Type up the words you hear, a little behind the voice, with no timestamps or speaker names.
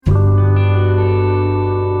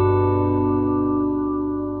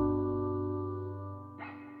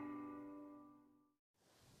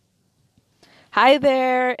Hi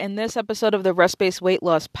there. In this episode of the Rest Based Weight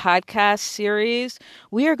Loss podcast series,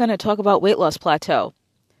 we are going to talk about weight loss plateau.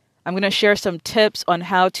 I'm going to share some tips on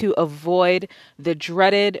how to avoid the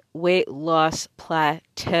dreaded weight loss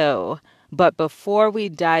plateau. But before we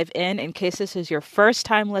dive in case this is your first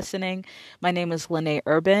time listening, my name is Lene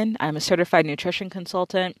Urban. I'm a certified nutrition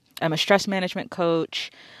consultant. I'm a stress management coach.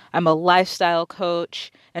 I'm a lifestyle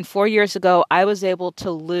coach. And 4 years ago, I was able to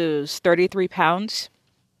lose 33 pounds.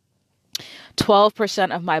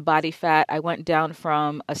 12% of my body fat. I went down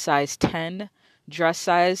from a size 10 dress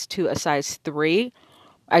size to a size 3.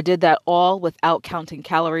 I did that all without counting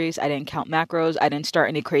calories. I didn't count macros. I didn't start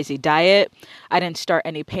any crazy diet. I didn't start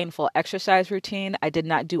any painful exercise routine. I did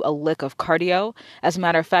not do a lick of cardio. As a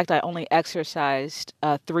matter of fact, I only exercised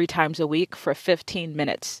 3 times a week for 15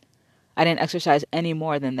 minutes. I didn't exercise any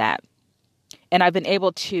more than that. And I've been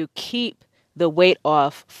able to keep the weight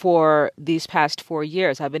off for these past 4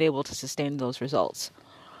 years. I've been able to sustain those results.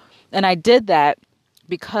 And I did that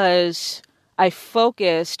because I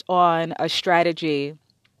focused on a strategy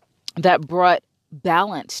that brought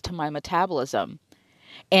balance to my metabolism.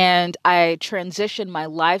 And I transitioned my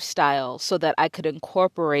lifestyle so that I could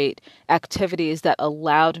incorporate activities that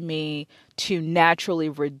allowed me to naturally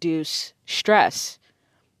reduce stress.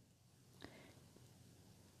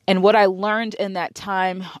 And what I learned in that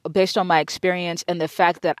time, based on my experience and the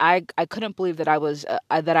fact that I couldn't believe that I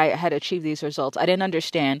had achieved these results. I didn't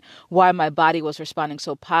understand why my body was responding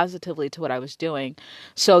so positively to what I was doing.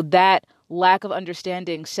 So that lack of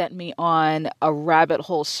understanding sent me on a rabbit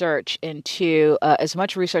hole search into as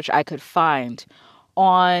much research I could find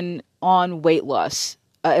on weight loss,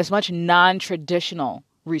 as much non-traditional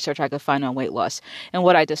research I could find on weight loss. And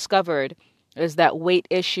what I discovered is that weight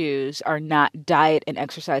issues are not diet and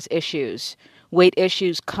exercise issues. Weight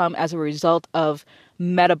issues come as a result of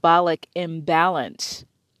metabolic imbalance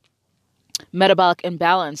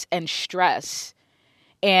and stress.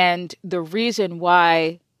 And the reason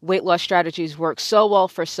why weight loss strategies work so well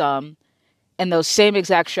for some, and those same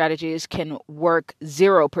exact strategies can work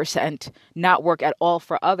 0%, not work at all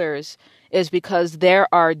for others, is because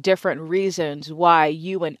there are different reasons why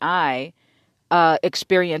you and I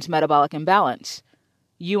experience metabolic imbalance.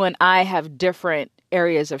 You and I have different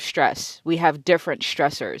areas of stress. We have different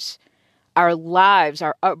stressors. Our lives,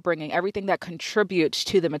 our upbringing, everything that contributes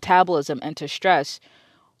to the metabolism and to stress,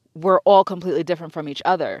 we're all completely different from each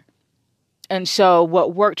other. And so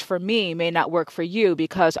what worked for me may not work for you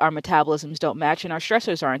because our metabolisms don't match and our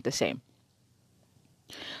stressors aren't the same.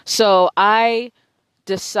 So I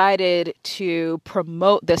decided to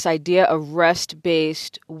promote this idea of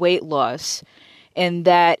rest-based weight loss, in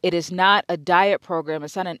that it is not a diet program,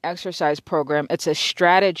 it's not an exercise program, it's a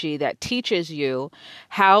strategy that teaches you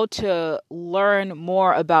how to learn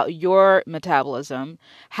more about your metabolism,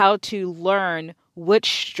 how to learn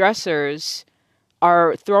which stressors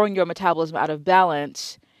are throwing your metabolism out of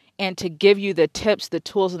balance, and to give you the tips, the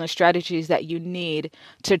tools, and the strategies that you need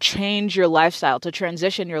to change your lifestyle, to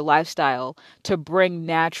transition your lifestyle, to bring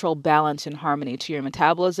natural balance and harmony to your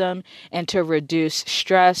metabolism, and to reduce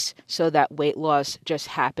stress so that weight loss just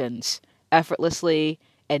happens effortlessly.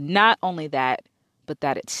 And not only that, but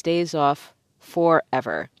that it stays off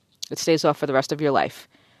forever. It stays off for the rest of your life.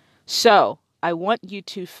 So I want you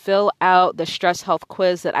to fill out the stress health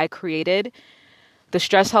quiz that I created. The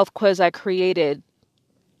stress health quiz I created,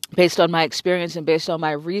 based on my experience and based on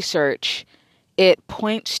my research, it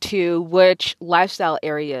points to which lifestyle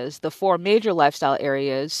areas, the 4 major lifestyle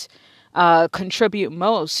areas, contribute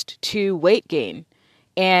most to weight gain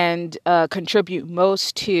and contribute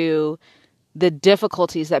most to the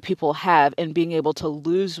difficulties that people have in being able to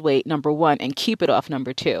lose weight, number 1, and keep it off,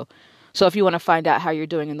 number 2. So if you want to find out how you're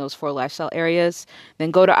doing in those 4 lifestyle areas,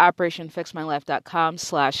 then go to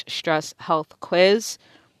operationfixmylife.com/stress health quiz.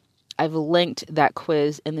 I've linked that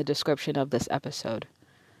quiz in the description of this episode.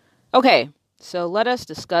 Okay, so let us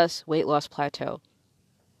discuss weight loss plateau.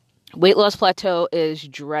 Weight loss plateau is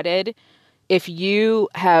dreaded. If you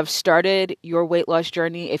have started your weight loss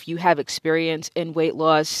journey, if you have experience in weight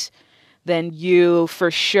loss, then you for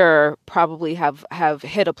sure probably have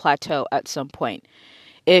hit a plateau at some point.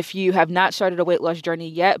 If you have not started a weight loss journey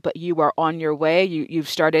yet, but you are on your way, you've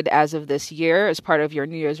started as of this year as part of your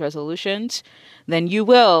New Year's resolutions, then you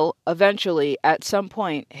will eventually at some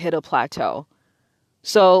point hit a plateau.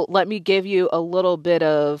 So let me give you a little bit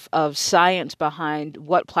of science behind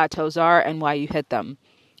what plateaus are and why you hit them.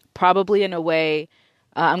 Probably in a way,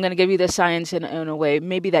 I'm going to give you the science in a way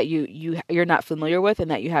maybe that you're not familiar with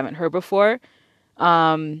and that you haven't heard before.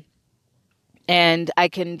 And I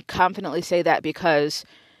can confidently say that because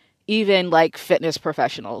even like fitness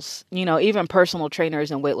professionals, even personal trainers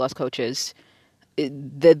and weight loss coaches,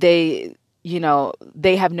 they,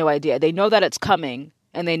 they have no idea. They know that it's coming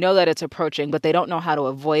and they know that it's approaching, but they don't know how to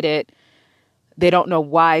avoid it. They don't know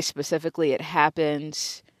why specifically it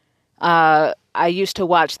happens. I used to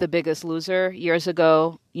watch The Biggest Loser years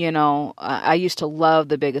ago. I used to love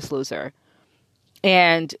The Biggest Loser.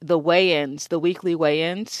 And the weigh-ins, the weekly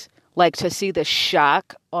weigh-ins, like to see the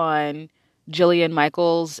shock on Jillian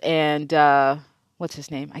Michaels and what's his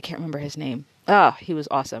name? I can't remember his name. Oh, he was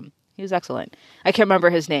awesome. He was excellent. I can't remember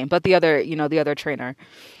his name, but the other trainer.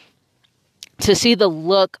 To see the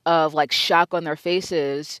look of like shock on their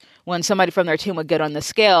faces when somebody from their team would get on the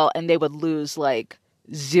scale and they would lose like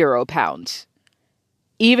 0 pounds.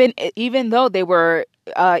 Even though they were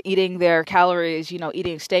eating their calories,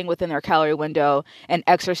 staying within their calorie window and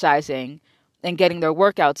exercising and getting their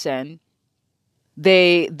workouts in,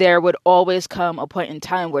 there would always come a point in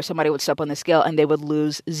time where somebody would step on the scale and they would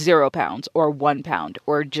lose 0 pounds or 1 pound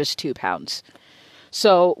or just 2 pounds.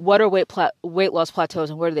 So what are weight loss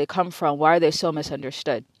plateaus and where do they come from? Why are they so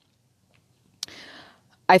misunderstood?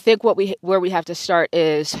 I think where we have to start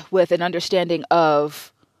is with an understanding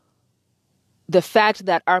of the fact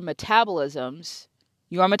that our metabolisms,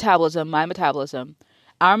 your metabolism, my metabolism,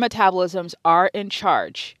 our metabolisms are in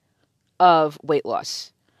charge of weight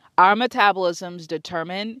loss. Our metabolisms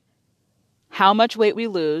determine how much weight we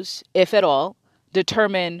lose, if at all,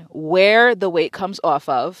 determine where the weight comes off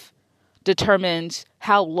of, determines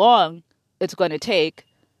how long it's going to take,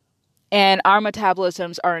 and our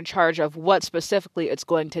metabolisms are in charge of what specifically it's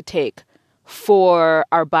going to take for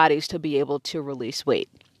our bodies to be able to release weight.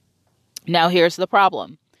 Now, here's the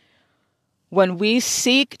problem. When we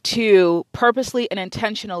seek to purposely and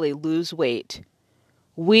intentionally lose weight,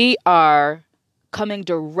 we are coming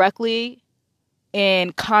directly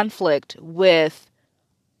in conflict with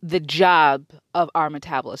the job of our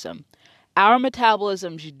metabolism. Our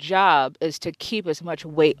metabolism's job is to keep as much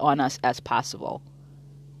weight on us as possible.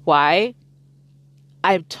 Why?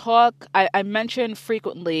 I mention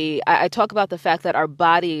frequently, I talk about the fact that our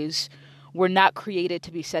bodies were not created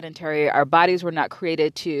to be sedentary. Our bodies were not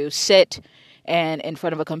created to sit and in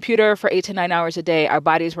front of a computer for 8 to 9 hours a day. Our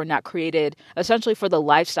bodies were not created essentially for the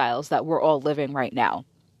lifestyles that we're all living right now.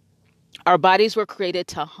 Our bodies were created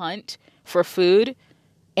to hunt for food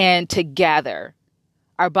and to gather.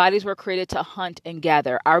 Our bodies were created to hunt and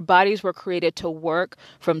gather. Our bodies were created to work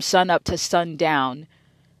from sun up to sundown,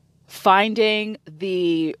 finding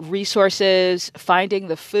the resources, finding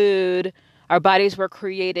the food. Our bodies were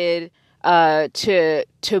created to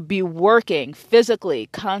be working physically,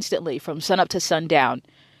 constantly from sun up to sundown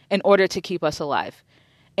in order to keep us alive.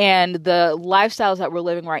 And the lifestyles that we're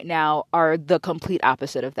living right now are the complete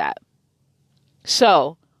opposite of that.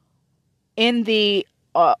 So in the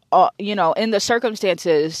in the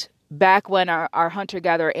circumstances back when our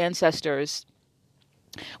hunter-gatherer ancestors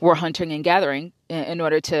were hunting and gathering in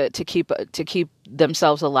order to keep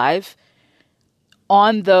themselves alive,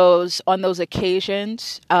 on those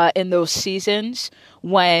occasions, in those seasons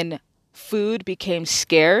when food became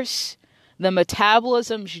scarce, the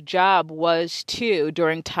metabolism's job was to,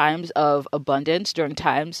 during times of abundance, during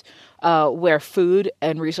times where food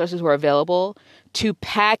and resources were available, to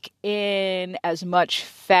pack in as much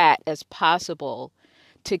fat as possible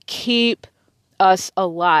to keep us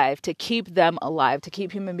alive, to keep them alive, to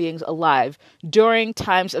keep human beings alive during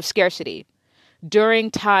times of scarcity,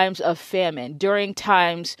 during times of famine, during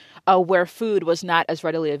times where food was not as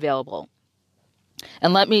readily available.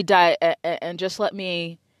 And let me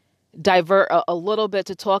divert a little bit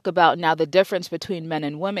to talk about now the difference between men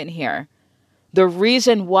and women here. The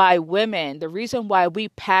reason why we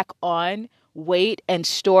pack on weight and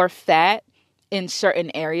store fat in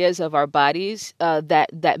certain areas of our bodies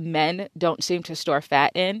that men don't seem to store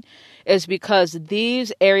fat in is because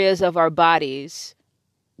these areas of our bodies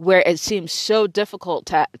where it seems so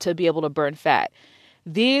difficult to be able to burn fat,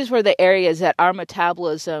 these were the areas that our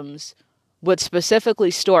metabolisms would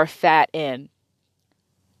specifically store fat in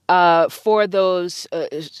for those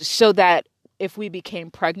so that if we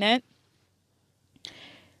became pregnant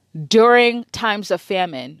during times of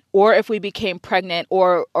famine, or if we became pregnant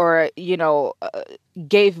or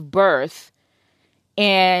gave birth,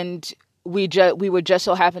 and we would just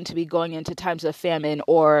so happen to be going into times of famine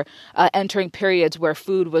or entering periods where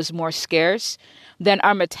food was more scarce, then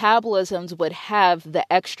our metabolisms would have the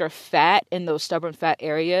extra fat in those stubborn fat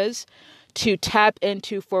areas to tap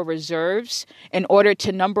into for reserves in order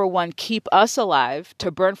to, number one, keep us alive, to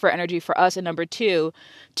burn for energy for us, and number two,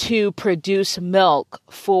 to produce milk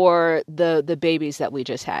for the babies that we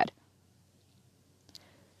just had.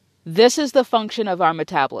 This is the function of our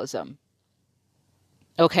metabolism.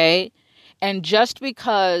 Okay? And just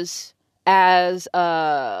because as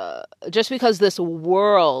just because this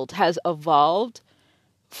world has evolved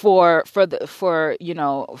for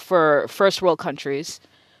first world countries,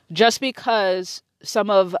 just because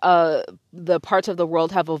some of the parts of the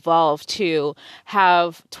world have evolved to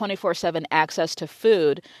have 24/7 access to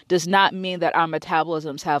food, does not mean that our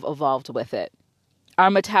metabolisms have evolved with it. Our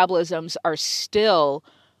metabolisms are still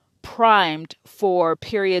primed for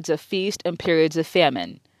periods of feast and periods of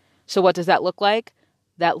famine. So what does that look like?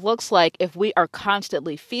 That looks like if we are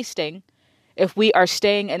constantly feasting, if we are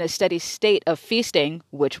staying in a steady state of feasting,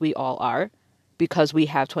 which we all are, because we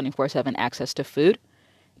have 24/7 access to food,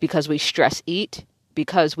 because we stress eat,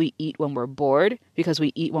 because we eat when we're bored, because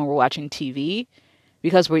we eat when we're watching TV,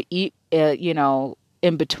 because we eat,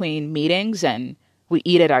 in between meetings, and we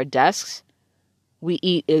eat at our desks. We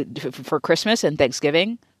eat for Christmas and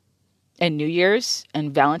Thanksgiving and New Year's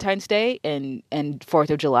and Valentine's Day and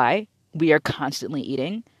 4th of July. We are constantly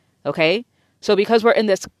eating, okay? So because we're in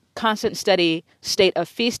this constant, steady state of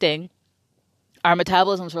feasting, our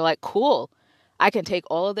metabolisms were like, cool, I can take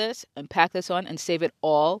all of this and pack this on and save it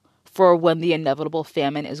all for when the inevitable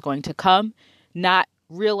famine is going to come, not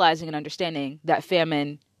realizing and understanding that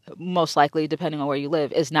famine, most likely, depending on where you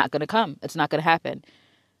live, is not going to come. It's not going to happen.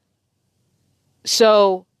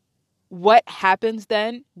 So what happens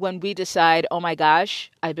then when we decide, oh my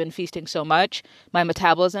gosh, I've been feasting so much, my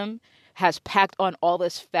metabolism has packed on all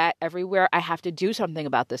this fat everywhere. I have to do something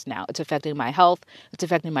about this now. It's affecting my health. It's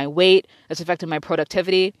affecting my weight. It's affecting my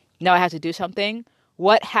productivity. Now I have to do something.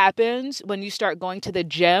 What happens when you start going to the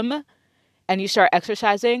gym and you start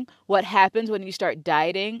exercising? What happens when you start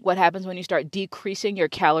dieting? What happens when you start decreasing your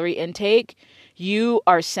calorie intake? You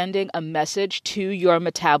are sending a message to your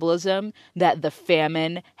metabolism that the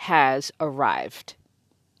famine has arrived.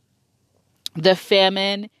 The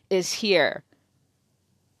famine is here.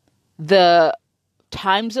 The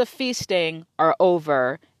times of feasting are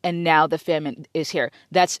over, and now the famine is here.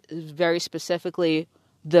 That's very specifically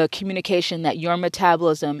the communication that your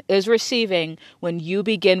metabolism is receiving when you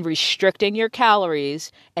begin restricting your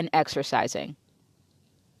calories and exercising.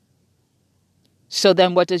 So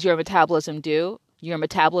then what does your metabolism do? Your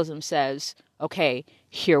metabolism says, okay,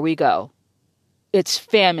 here we go. It's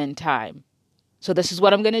famine time. So this is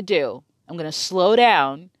what I'm going to do. I'm going to slow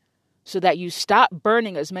down so that you stop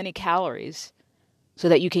burning as many calories, so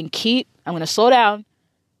that you can I'm going to slow down,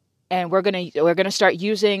 and we're going to start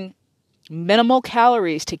using minimal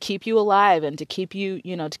calories to keep you alive and to keep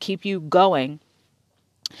you going.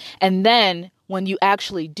 And then when you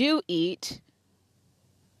actually do eat,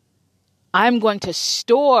 I'm going to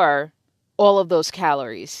store all of those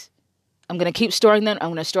calories. I'm going to keep storing them. I'm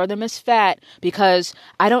going to store them as fat because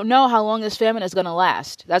I don't know how long this famine is going to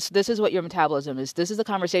last. This is what your metabolism is. This is the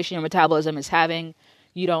conversation your metabolism is having.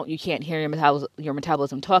 You can't hear your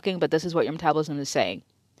metabolism talking, but this is what your metabolism is saying.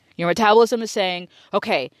 Your metabolism is saying,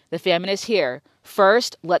 okay, the famine is here.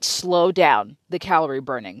 First, let's slow down the calorie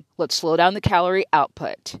burning. Let's slow down the calorie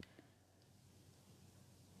output.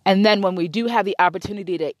 And then when we do have the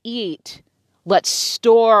opportunity to eat, let's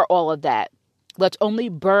store all of that. Let's only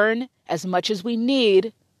burn as much as we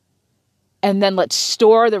need, and then let's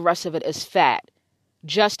store the rest of it as fat,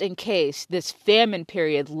 just in case this famine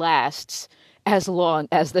period lasts as long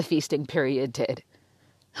as the feasting period did.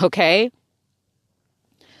 Okay?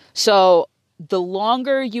 So the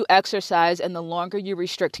longer you exercise and the longer you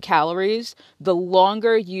restrict calories, the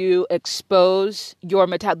longer you expose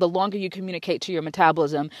the longer you communicate to your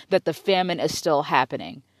metabolism that the famine is still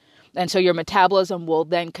happening. And so your metabolism will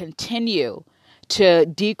then continue to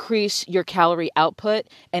decrease your calorie output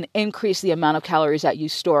and increase the amount of calories that you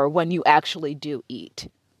store when you actually do eat.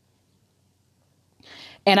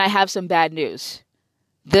 And I have some bad news.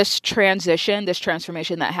 This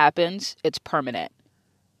transformation that happens, it's permanent.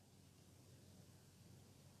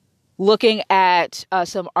 Looking at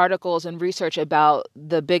some articles and research about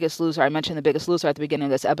The Biggest Loser, I mentioned The Biggest Loser at the beginning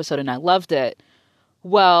of this episode and I loved it.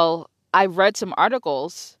 Well, I read some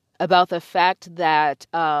articles about the fact that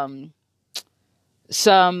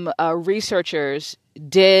some researchers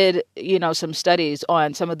did, some studies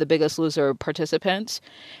on some of the Biggest Loser participants,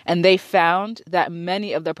 and they found that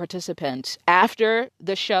many of the participants after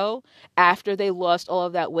the show, after they lost all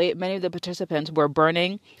of that weight, many of the participants were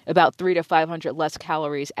burning about 300 to 500 less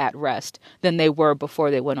calories at rest than they were before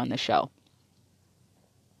they went on the show.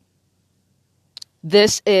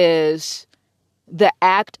 This is the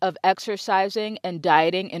act of exercising and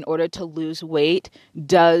dieting in order to lose weight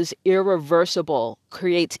creates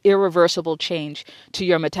irreversible change to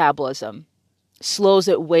your metabolism, slows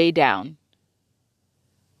it way down,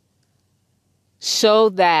 so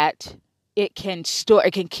that it can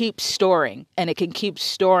keep storing, and it can keep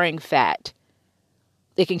storing fat.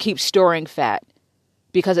 It can keep storing fat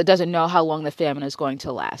because it doesn't know how long the famine is going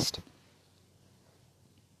to last.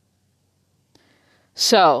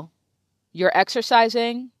 So you're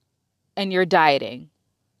exercising and you're dieting.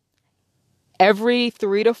 Every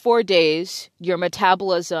 3 to 4 days, your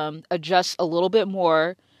metabolism adjusts a little bit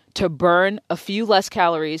more to burn a few less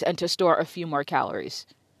calories and to store a few more calories.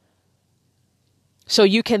 So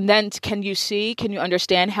you can you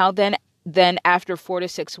understand how then after 4 to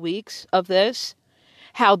 6 weeks of this,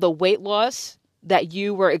 how the weight loss that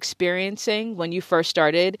you were experiencing when you first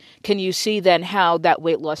started, can you see then how that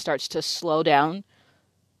weight loss starts to slow down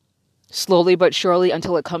slowly but surely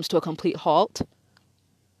until it comes to a complete halt?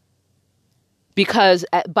 Because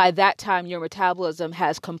by that time, your metabolism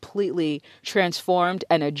has completely transformed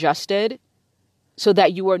and adjusted so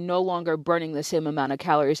that you are no longer burning the same amount of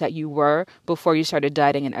calories that you were before you started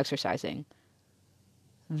dieting and exercising.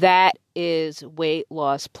 That is weight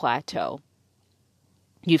loss plateau.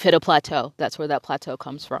 You've hit a plateau. That's where that plateau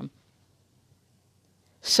comes from.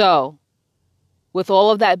 So, with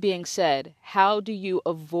all of that being said, how do you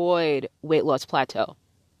avoid weight loss plateau?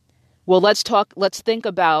 Well, let's think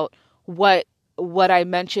about what I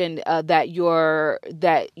mentioned, that your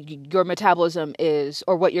metabolism is,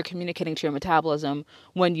 or what you're communicating to your metabolism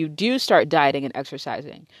when you do start dieting and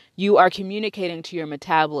exercising. You are communicating to your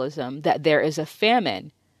metabolism that there is a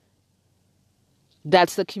famine.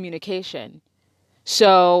 That's the communication.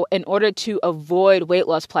 So in order to avoid weight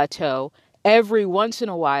loss plateau, every once in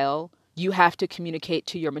a while, you have to communicate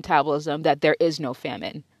to your metabolism that there is no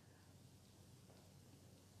famine.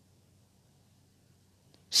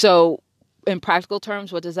 So in practical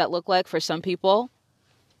terms, what does that look like for some people?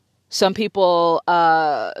 Some people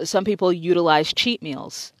utilize cheat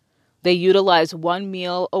meals. They utilize one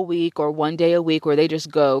meal a week or one day a week where they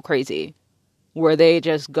just go crazy, where they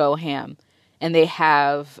just go ham, and they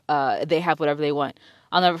have whatever they want.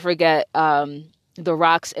 I'll never forget The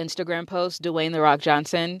Rock's Instagram post, Dwayne "The Rock"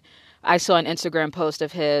 Johnson. I saw an Instagram post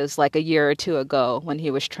of his like a year or two ago when he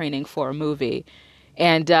was training for a movie.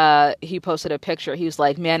 And he posted a picture. He was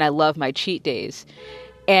like, "Man, I love my cheat days."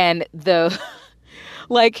 And the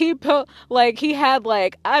he had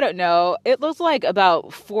like, I don't know, it looks like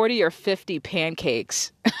about 40 or 50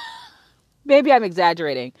 pancakes. Maybe I'm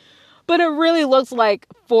exaggerating, but it really looks like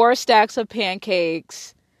 4 stacks of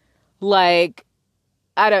pancakes, like,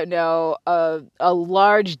 I don't know, a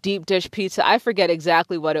large deep dish pizza. I forget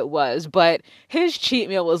exactly what it was, but his cheat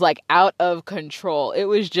meal was like out of control. It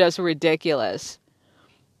was just ridiculous.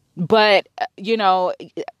 But, you know,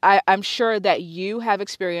 I'm sure that you have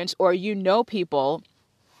experienced, or you know, people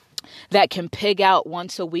that can pig out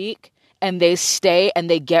once a week and they stay and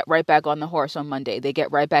they get right back on the horse on Monday. They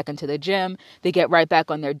get right back into the gym. They get right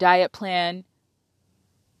back on their diet plan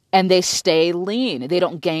and they stay lean. They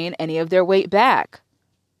don't gain any of their weight back.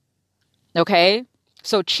 Okay?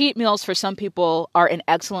 So cheat meals for some people are an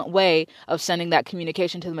excellent way of sending that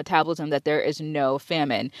communication to the metabolism that there is no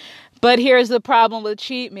famine. But here's the problem with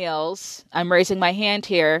cheat meals. I'm raising my hand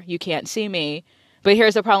here. You can't see me. But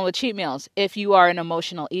here's the problem with cheat meals. If you are an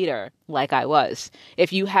emotional eater, like I was,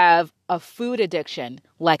 if you have a food addiction,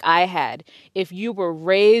 like I had, if you were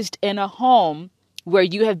raised in a home where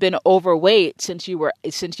you have been overweight since you were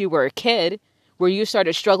a kid, where you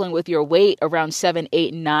started struggling with your weight around 7,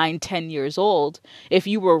 8, 9, 10 years old, if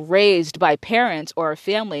you were raised by parents or a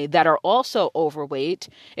family that are also overweight,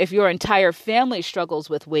 if your entire family struggles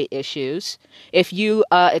with weight issues, if you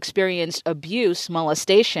experienced abuse,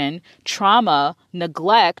 molestation, trauma,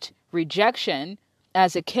 neglect, rejection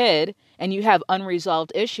as a kid, and you have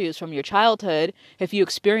unresolved issues from your childhood, if you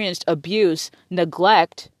experienced abuse,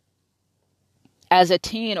 neglect as a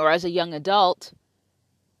teen or as a young adult,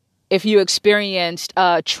 if you experienced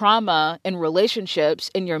trauma in relationships,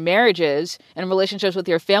 in your marriages, in relationships with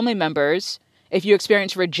your family members, if you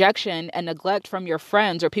experience rejection and neglect from your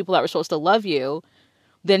friends or people that were supposed to love you,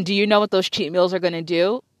 then do you know what those cheat meals are going to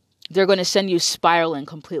do? They're going to send you spiraling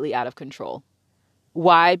completely out of control.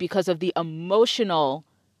 Why? Because of the emotional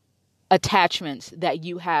attachments that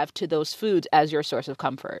you have to those foods as your source of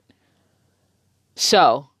comfort.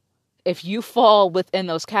 So, if you fall within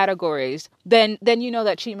those categories, then you know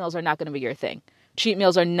that cheat meals are not going to be your thing. Cheat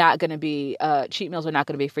meals are not going to be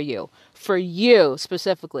for you. For you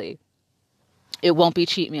specifically, it won't be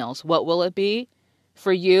cheat meals. What will it be?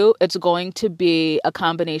 For you, it's going to be a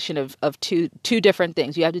combination of two different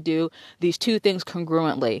things. You have to do these two things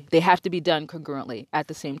congruently. They have to be done congruently at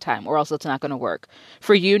the same time, or else it's not going to work.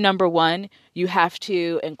 For you, number one, you have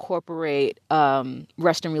to incorporate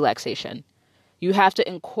rest and relaxation. You have to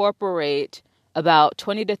incorporate about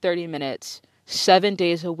 20 to 30 minutes, 7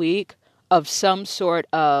 days a week of some sort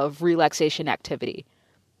of relaxation activity.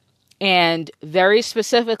 And very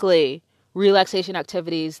specifically, relaxation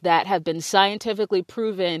activities that have been scientifically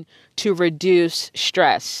proven to reduce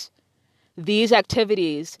stress. These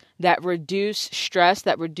activities that reduce stress,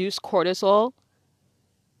 that reduce cortisol,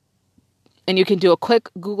 and you can do a quick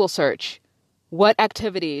Google search. What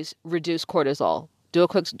activities reduce cortisol? Do a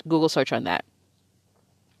quick Google search on that.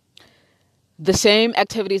 The same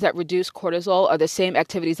activities that reduce cortisol are the same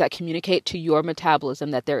activities that communicate to your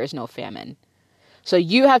metabolism that there is no famine. So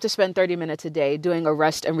you have to spend 30 minutes a day doing a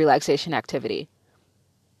rest and relaxation activity.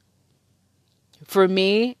 For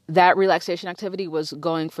me, that relaxation activity was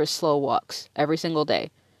going for slow walks every single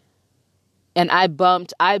day. And I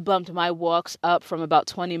bumped my walks up from about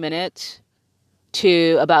 20 minutes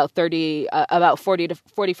to about 40 to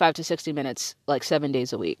 45 to 60 minutes, like 7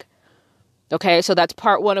 days a week. Okay, so that's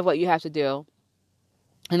part one of what you have to do.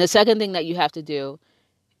 And the second thing that you have to do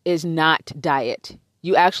is not diet.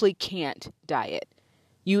 You actually can't diet.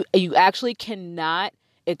 You actually cannot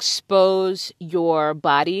expose your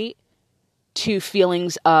body to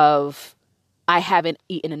feelings of, I haven't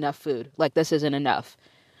eaten enough food, like this isn't enough.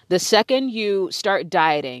 The second you start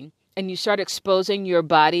dieting and you start exposing your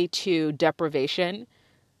body to deprivation,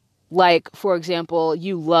 like, for example,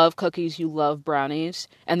 you love cookies, you love brownies,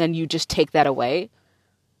 and then you just take that away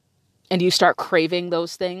and you start craving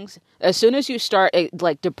those things. As soon as you start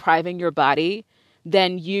like depriving your body,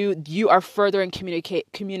 then you are further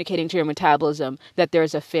communicating to your metabolism that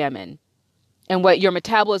there's a famine. And what your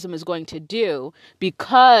metabolism is going to do,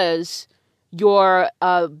 because your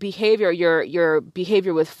behavior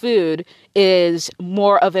with food is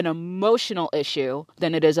more of an emotional issue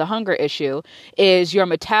than it is a hunger issue, is your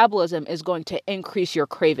metabolism is going to increase your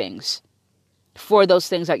cravings for those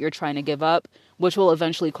things that you're trying to give up, which will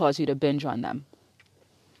eventually cause you to binge on them.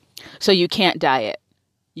 So you can't diet.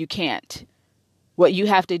 You can't. What you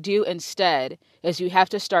have to do instead is you have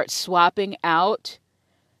to start swapping out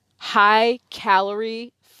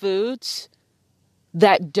high-calorie foods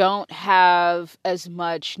that don't have as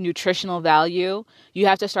much nutritional value. You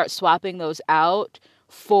have to start swapping those out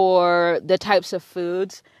for the types of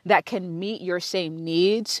foods that can meet your same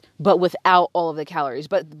needs, but without all of the calories,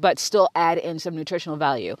 but still add in some nutritional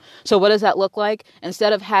value. So what does that look like?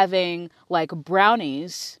 Instead of having like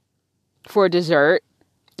brownies for dessert,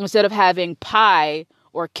 instead of having pie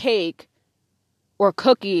or cake or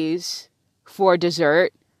cookies for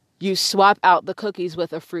dessert, you swap out the cookies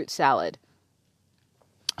with a fruit salad.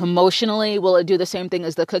 Emotionally, will it do the same thing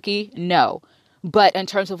as the cookie? No. But in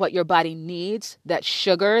terms of what your body needs, that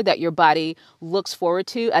sugar that your body looks forward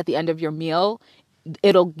to at the end of your meal,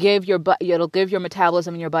 it'll give your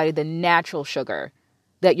metabolism and your body the natural sugar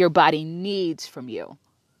that your body needs from you.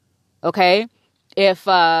 Okay? If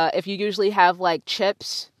you usually have like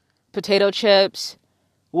chips, potato chips,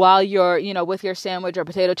 while you're, with your sandwich, or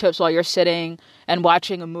potato chips while you're sitting and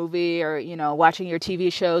watching a movie, or, watching your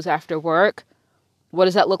TV shows after work, what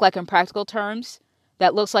does that look like in practical terms?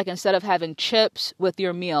 That looks like, instead of having chips with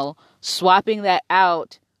your meal, swapping that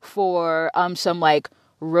out for some like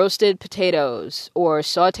roasted potatoes or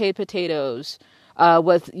sauteed potatoes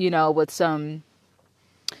with some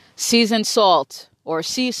seasoned salt or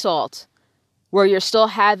sea salt, where you're still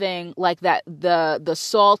having like that the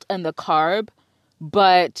salt and the carb,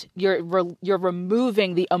 but you're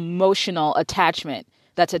removing the emotional attachment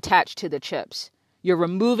that's attached to the chips. You're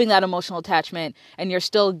removing that emotional attachment, and you're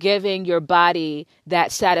still giving your body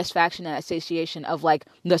that satisfaction and that satiation of like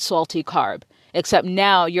the salty carb. Except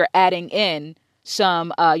now you're adding in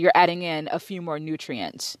a few more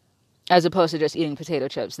nutrients, as opposed to just eating potato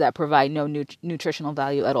chips that provide no nutritional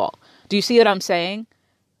value at all. Do you see what I'm saying?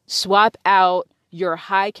 Swap out your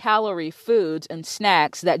high-calorie foods and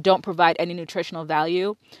snacks that don't provide any nutritional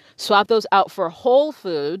value. Swap those out for whole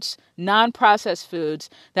foods, non-processed foods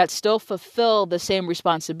that still fulfill the same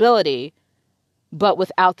responsibility, but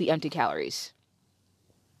without the empty calories.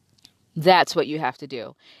 That's what you have to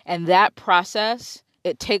do. And that process,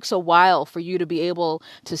 it takes a while for you to be able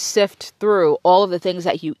to sift through all of the things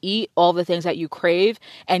that you eat, all the things that you crave,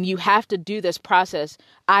 and you have to do this process.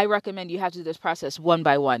 I recommend you have to do this process one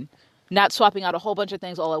by one. Not swapping out a whole bunch of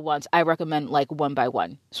things all at once. I recommend like one by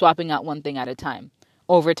one, swapping out one thing at a time,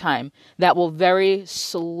 over time. That will very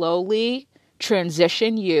slowly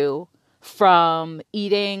transition you from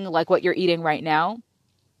eating like what you're eating right now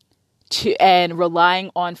and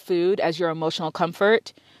relying on food as your emotional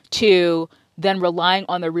comfort, to then relying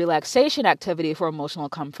on the relaxation activity for emotional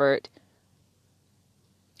comfort,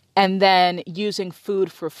 and then using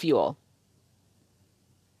food for fuel.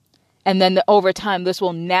 And then over time, this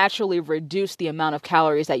will naturally reduce the amount of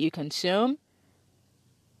calories that you consume.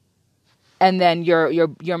 And then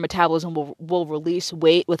your metabolism will release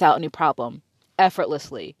weight without any problem,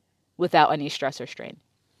 effortlessly, without any stress or strain.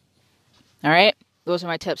 All right? Those are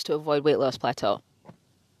my tips to avoid weight loss plateau.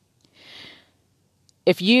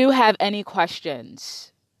 If you have any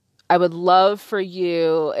questions, I would love for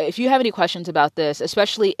you, if you have any questions about this,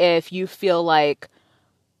 especially if you feel like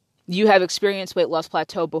you have experienced weight loss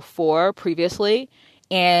plateau previously,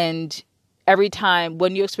 and every time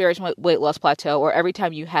when you experience weight loss plateau, or every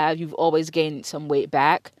time you've always gained some weight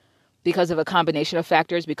back because of a combination of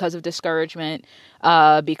factors, because of discouragement,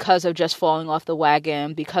 because of just falling off the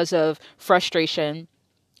wagon, because of frustration.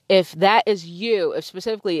 If that is you,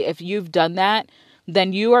 if you've done that,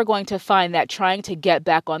 then you are going to find that trying to get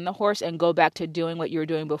back on the horse and go back to doing what you were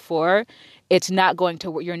doing before, you're not going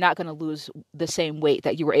to lose the same weight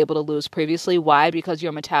that you were able to lose previously. Why? Because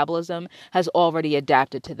your metabolism has already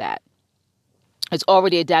adapted to that. It's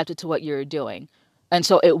already adapted to what you're doing. And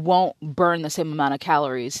so it won't burn the same amount of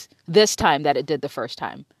calories this time that it did the first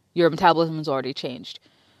time. Your metabolism has already changed.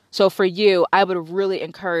 So for you, I would really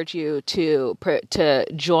encourage you to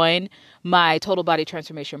join my Total Body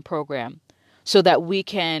Transformation program, so that we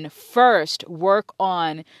can first work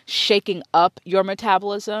on shaking up your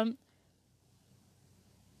metabolism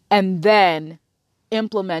and then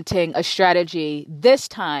implementing a strategy this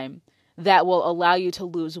time that will allow you to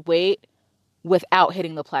lose weight without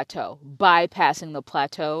hitting the plateau, bypassing the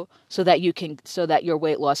plateau, so that your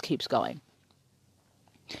weight loss keeps going.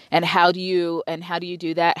 And how do you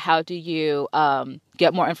do that? How do you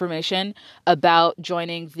get more information about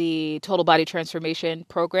joining the Total Body Transformation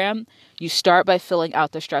program? You start by filling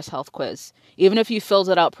out the Stress Health Quiz. Even if you filled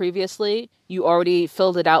it out previously, you already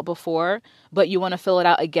filled it out before, but you want to fill it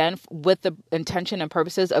out again with the intention and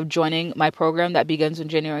purposes of joining my program that begins on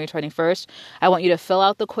January 21st. I want you to fill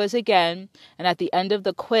out the quiz again, and at the end of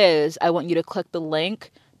the quiz, I want you to click the link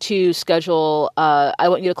to schedule, I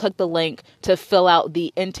want you to click the link to fill out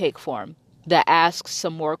the intake form that asks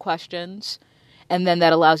some more questions, and then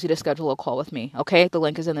that allows you to schedule a call with me. Okay? The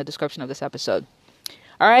link is in the description of this episode.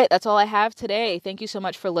 All right, that's all I have today. Thank you so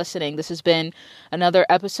much for listening. This has been another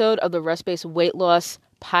episode of the Rest-Based Weight Loss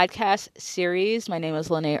podcast series. My name is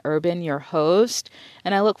Lene Urban, your host,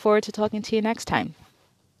 and I look forward to talking to you next time.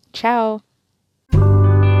 Ciao.